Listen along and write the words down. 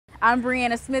I'm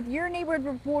Brianna Smith, your neighborhood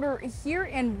reporter here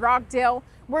in Rockdale.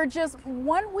 We're just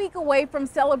 1 week away from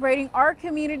celebrating our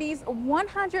community's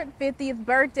 150th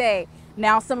birthday.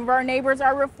 Now some of our neighbors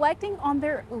are reflecting on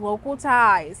their local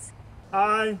ties.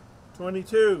 I,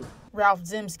 22. Ralph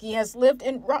Zimski has lived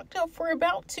in Rockdale for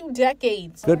about 2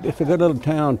 decades. It's a good little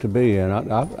town to be in.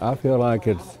 I feel like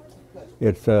it's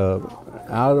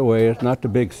out of the way. It's not the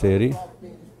big city,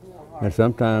 and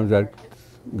sometimes that's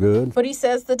good. But he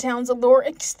says the town's allure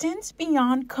extends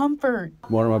beyond comfort.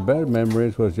 One of my better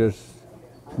memories was just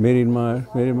meeting my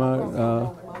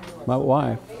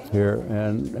wife here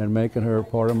and making her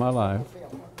part of my life.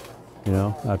 You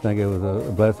know, I think it was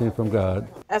a blessing from God.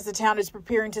 As the town is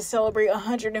preparing to celebrate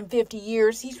 150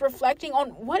 years, he's reflecting on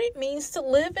what it means to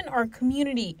live in our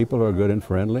community. People are good and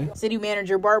friendly. City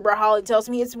Manager Barbara Holly tells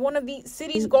me it's one of the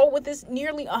city's goal with this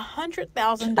nearly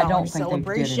 $100,000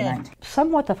 celebration.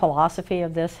 Somewhat the philosophy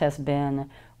of this has been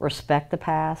respect the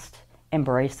past,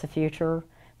 embrace the future,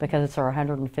 because it's our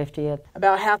 150th.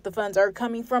 About half the funds are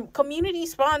coming from community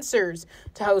sponsors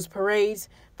to host parades,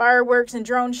 fireworks and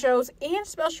drone shows, and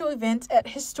special events at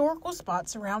historical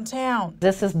spots around town.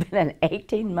 This has been an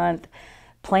 18-month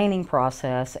planning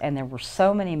process, and there were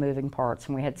so many moving parts,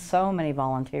 and we had so many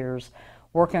volunteers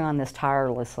working on this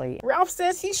tirelessly. Ralph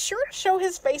says he's sure to show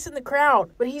his face in the crowd,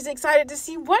 but he's excited to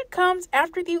see what comes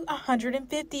after the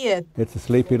 150th. It's a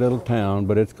sleepy little town,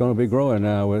 but it's going to be growing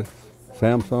now with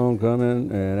Samsung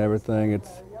coming and everything. It's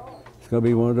going to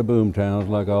be one of the boom towns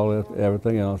like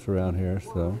everything else around here.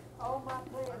 So,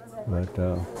 but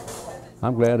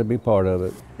I'm glad to be part of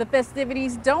it. The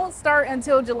festivities don't start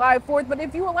until July 4th, but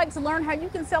if you would like to learn how you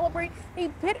can celebrate a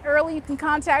bit early, you can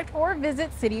contact or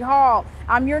visit City Hall.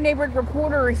 I'm your neighborhood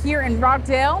reporter here in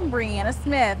Rockdale, Brianna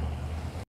Smith.